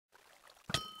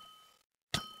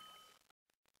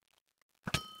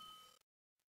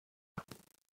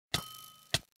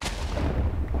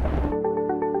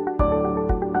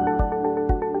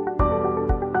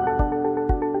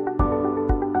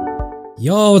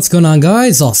Yo, what's going on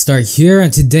guys? I'll start here,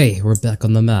 and today we're back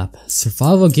on the map,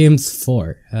 Survival Games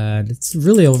 4, and it's a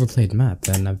really overplayed map,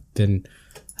 and I've been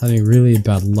having really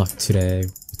bad luck today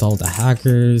with all the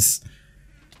hackers,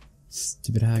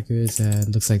 stupid hackers,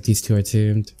 and looks like these two are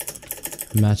teamed,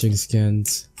 matching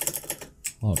skins,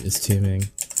 obvious teaming,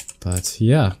 but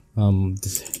yeah,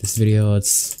 this video,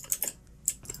 it's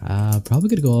probably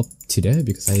gonna go up today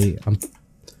because I'm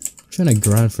trying to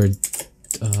grind for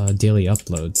daily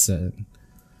uploads, and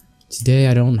today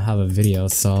I don't have a video,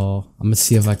 so I'm gonna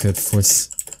see if I could push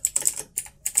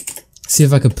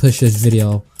this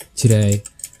video today,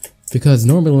 because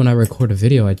normally when I record a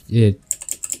video it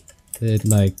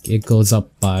goes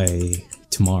up by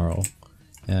tomorrow,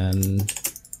 and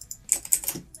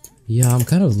yeah, I'm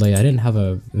kind of late. I didn't have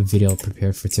a video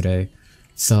prepared for today,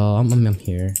 so I'm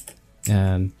here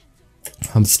and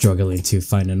I'm struggling to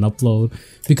find an upload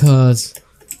because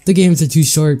the games are too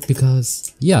short,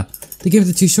 because yeah, the games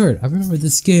are too short. I remember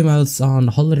this game I was on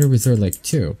Holiday Resort like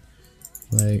 2.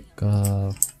 Like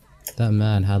that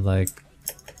man had like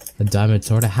a diamond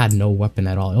sword. I had no weapon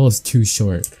at all. It was too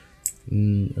short.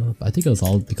 I think it was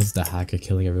all because of the hacker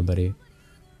killing everybody.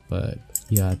 But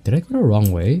yeah, did I go the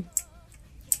wrong way?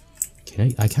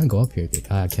 Can I can't go up here.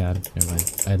 I can. Never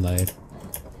mind. I lied.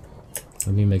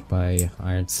 Let me make my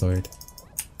iron sword.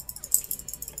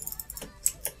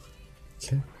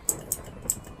 Okay.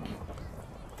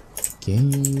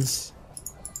 Games.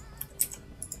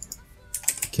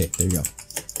 Okay, there you go.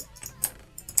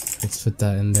 Let's put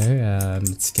that in there and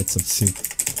let's get some soup.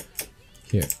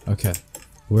 Here, okay.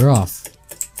 We're off.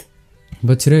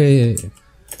 But today...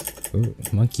 Ooh,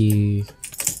 monkey.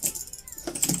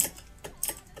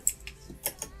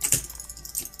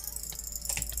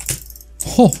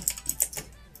 Oh!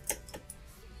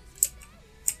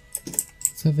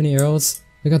 Does he have any arrows?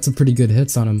 I got some pretty good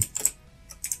hits on him.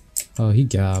 Oh, he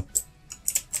gapped.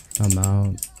 I'm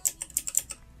out.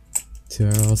 2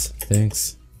 arrows,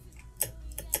 thanks.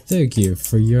 Thank you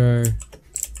for your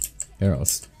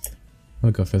arrows. I'll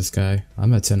go for this guy.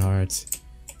 I'm at 10 hearts.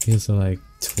 He's at like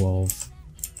 12.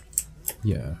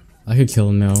 Yeah, I could kill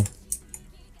him now.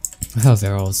 I have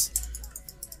arrows.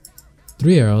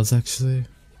 3 arrows actually.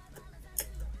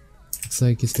 Looks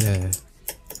like he's gonna...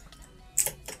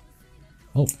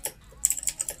 Oh.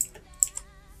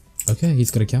 Okay,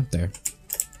 he's gonna camp there.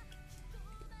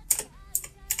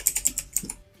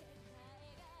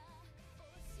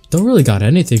 Don't really got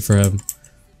anything for him.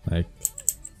 Like,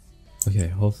 okay,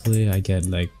 hopefully I get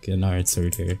like an iron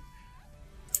sword here.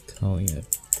 Calling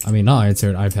it. I mean, not iron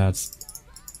sword, iPads.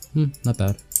 Not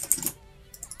bad.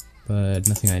 But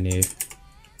nothing I need.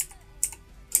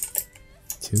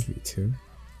 2v2?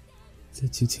 Is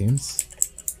it 2 teams?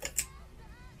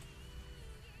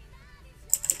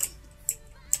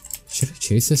 Should I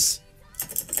chase this?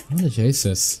 I wanna chase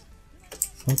this.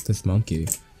 Fuck this monkey.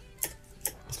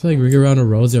 He's playing Ring Around a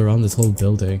Rosie around this whole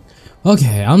building.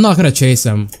 Okay, I'm not gonna chase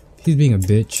him. He's being a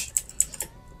bitch.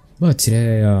 But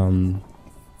today, I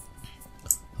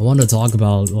want to talk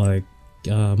about like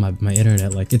my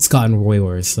internet. Like, it's gotten way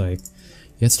worse. Like,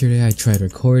 yesterday I tried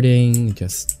recording, it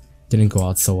just didn't go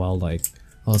out so well. Like,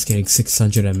 I was getting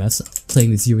 600 ms playing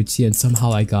this UHC, and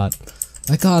somehow I got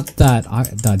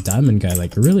that diamond guy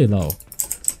like really low,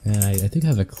 and I think I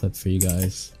have a clip for you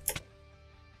guys.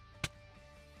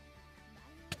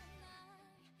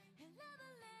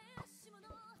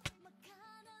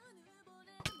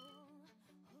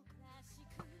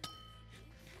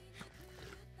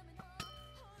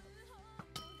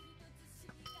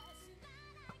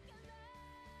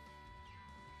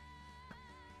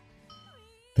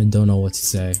 I don't know what to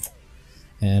say,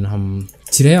 and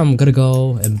today I'm gonna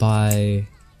go and buy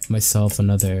myself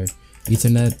another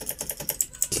Ethernet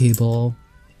cable.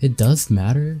 It does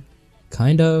matter,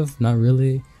 kind of, not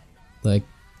really. Like,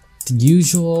 the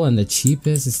usual and the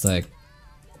cheapest is like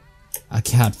a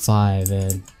Cat 5,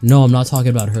 and no, I'm not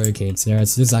talking about Hurricanes.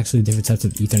 There's actually different types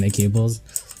of Ethernet cables,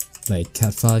 like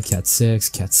Cat 5, Cat 6,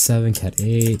 Cat 7, Cat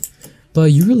 8,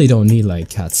 but you really don't need like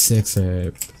Cat 6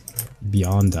 or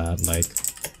beyond that. Like,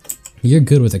 you're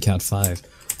good with a Cat 5,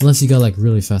 unless you got like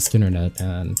really fast internet,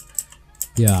 and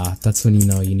yeah, that's when you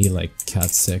know you need like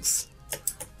Cat 6.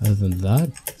 Other than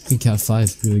that, I think Cat 5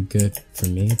 is really good for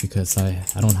me because I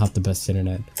don't have the best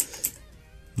internet.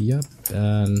 Yep,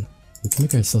 and we can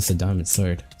make ourselves a diamond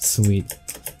sword. Sweet.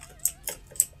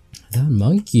 That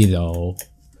monkey though.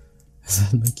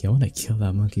 That monkey, I want to kill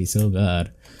that monkey so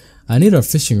bad. I need a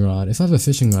fishing rod. If I have a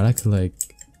fishing rod, I could like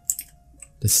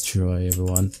destroy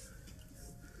everyone.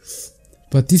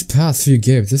 But these past few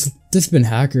games, this been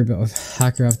hacker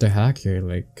after hacker.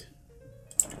 Like,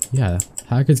 yeah,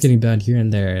 hackers getting banned here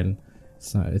and there, and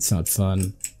It's not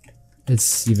fun.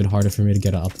 It's even harder for me to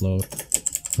get an upload.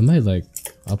 I might like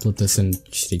upload this in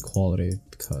shitty quality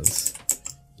because,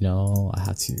 you know,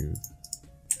 I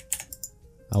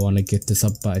want to get this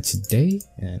up by today,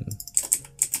 and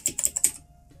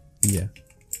yeah.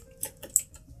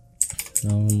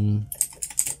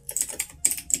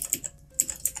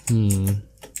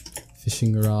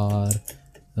 Fishing rod.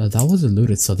 That wasn't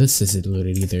looted, so this isn't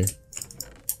looted either.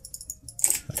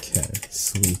 Okay,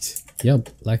 sweet. Yep,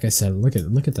 like I said, look at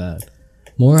that.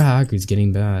 More hackers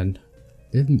getting banned.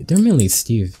 They're mainly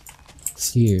Steve,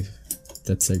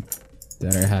 that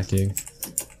are hacking.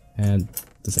 And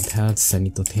there's like pants. I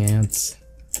need the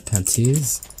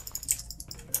panties.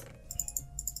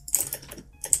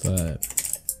 But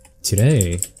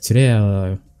today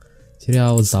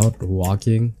I was out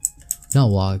walking,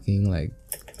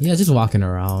 just walking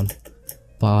around.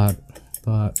 Bought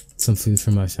some food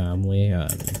for my family,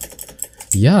 and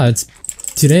yeah,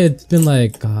 today's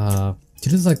like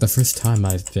the first time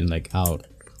I've been out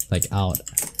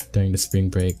during the spring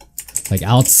break, like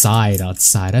outside.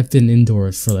 I've been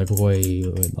indoors for like way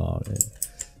long.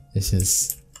 It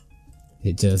just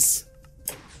I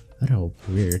don't know,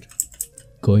 weird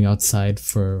going outside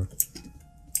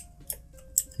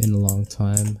in a long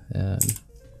time. And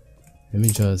let me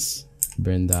just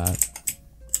burn that.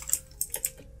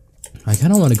 I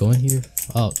kind of want to go in here.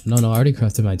 Oh no, I already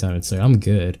crafted my diamond sword. I'm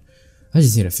good. I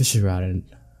just need a fishing rod, and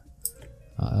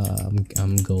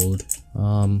I'm gold.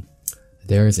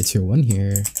 There is a tier 1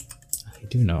 here. I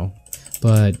do know,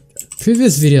 but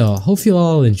previous video. Hope you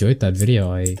all enjoyed that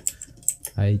video.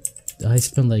 I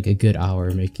spent like a good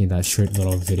hour making that short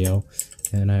little video,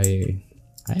 and I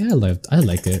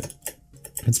liked it.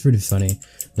 It's pretty funny.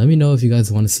 Let me know if you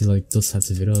guys want to see like those types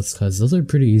of videos, because those are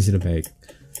pretty easy to make.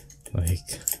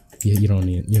 Like you don't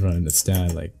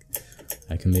understand. Like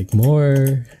I can make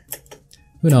more.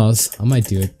 Who knows? I might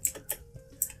do it.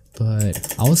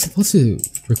 But I was supposed to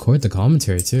record the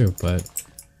commentary too, but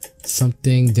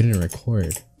something didn't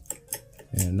record,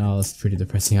 and that was pretty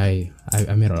depressing. I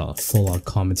made a full-on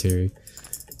commentary,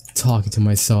 talking to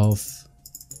myself.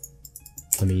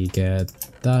 Let me get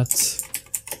that.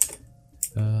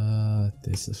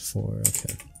 This is 4.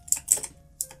 Okay.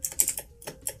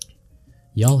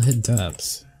 Y'all hit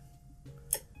depths.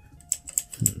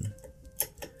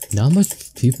 Not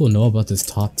much people know about this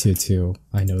top tier too,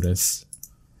 I notice.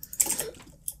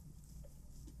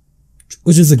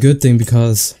 Which is a good thing,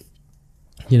 because,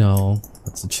 you know,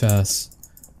 that's a chest.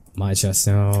 My chest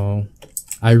now.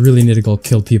 I really need to go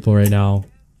kill people right now.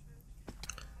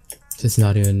 Just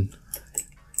not even...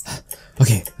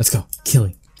 Okay, let's go.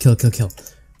 Killing. Kill.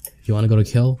 If you want to go to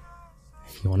kill?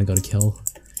 If you want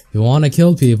to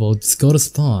kill people, just go to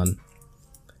spawn.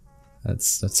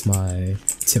 That's my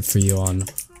tip for you on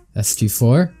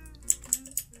SG4.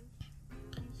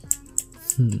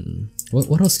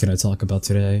 What else can I talk about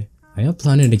today? I am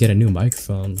planning to get a new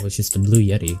microphone, which is the Blue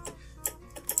Yeti.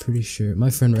 Pretty sure my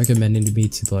friend recommended me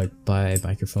to like buy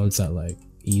microphones at like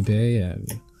eBay,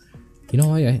 and you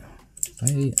know, I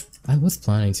was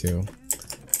planning to.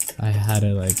 I had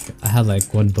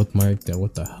one bookmark that,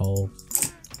 what the hell?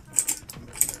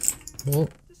 Oh.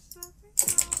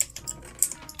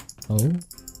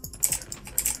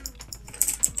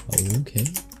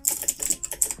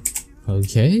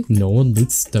 Okay, no one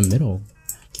loots the middle,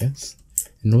 I guess.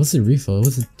 And it wasn't refill, it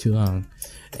wasn't too long.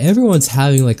 Everyone's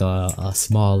having like a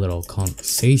small little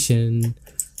conversation.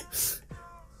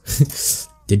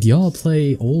 Did y'all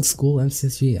play old school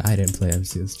MCSG? I didn't play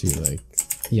MCSG, like,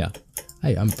 yeah.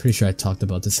 I'm pretty sure I talked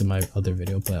about this in my other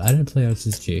video, but I didn't play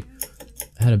MCSG.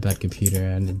 I had a bad computer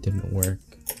and it didn't work.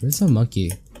 Where's the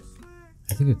monkey?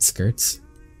 I think it skirts.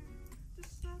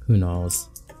 Who knows?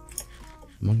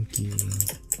 Monkey.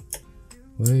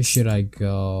 Where should I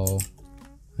go?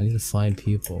 I need to find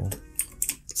people.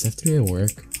 Does F3A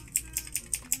work?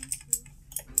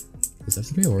 Does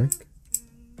F3A work?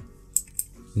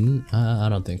 I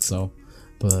don't think so.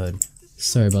 But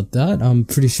sorry about that. I'm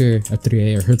pretty sure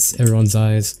F3A hurts everyone's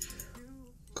eyes.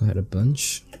 Go ahead, a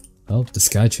bunch. Oh, the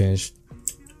sky changed.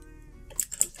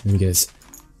 Let me guess.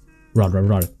 Rod. Of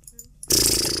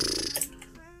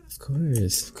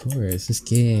course. This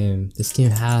game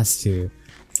has to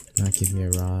not give me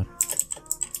a rod.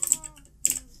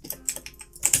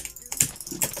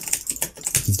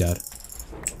 He's dead.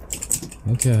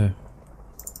 Okay.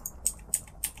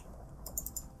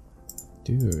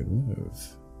 Dude,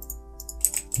 move.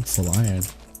 I'm full iron.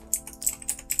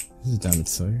 This is a diamond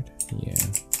sword. Yeah.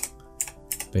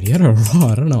 But he had a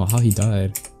rod. I don't know how he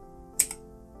died.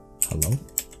 Hello?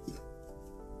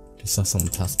 Just saw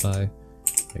someone pass by.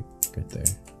 Like, right there.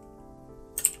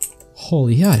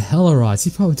 Holy, he had hella rods. He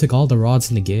probably took all the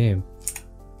rods in the game.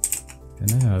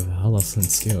 And I have hella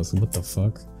flint skills. What the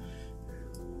fuck?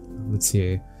 Let's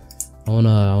see. I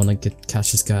wanna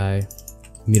catch this guy,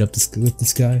 meet up with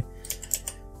this guy,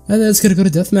 and then it's gonna go to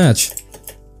deathmatch.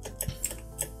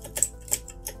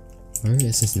 Where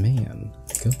is this man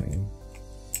going?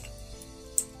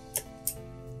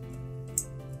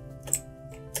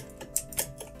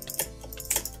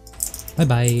 Bye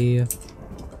bye.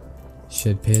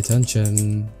 Should pay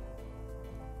attention.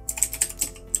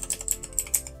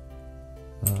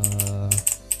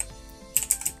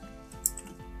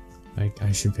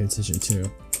 I should pay attention too.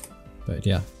 But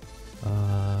yeah.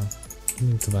 Let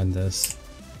me combine this.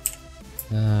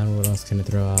 And what else can I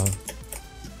throw out?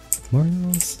 More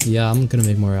L's? Yeah, I'm gonna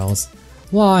make more L's.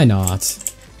 Why not?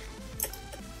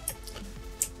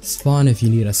 Spawn if you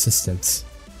need assistance.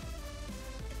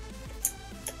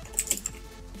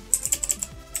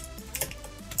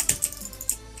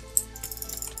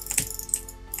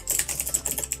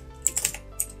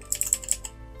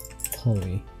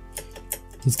 Holy.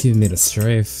 He's giving me the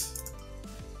strafe.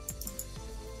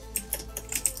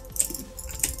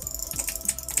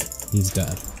 He's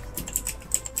dead.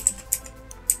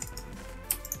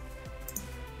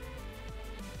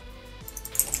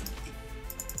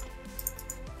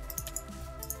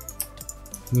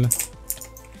 Meh.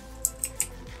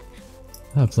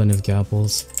 I have plenty of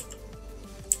gapples.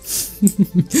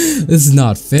 This is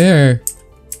not fair.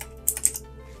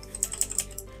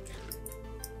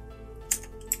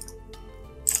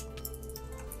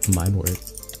 My word.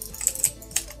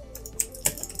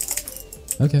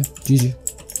 Okay, GG.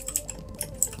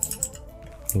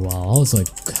 Wow, I was like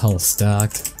hella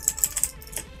stacked.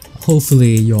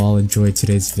 Hopefully you all enjoyed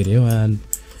today's video, and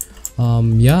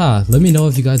yeah, let me know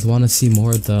if you guys want to see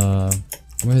more of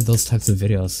those types of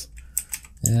videos.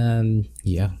 And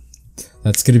yeah,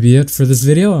 that's gonna be it for this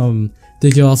video.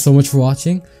 Thank you all so much for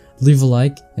watching. Leave a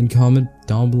like and comment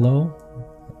down below,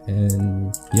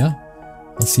 and yeah,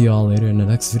 I'll see you all later in the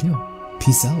next video.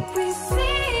 Peace out.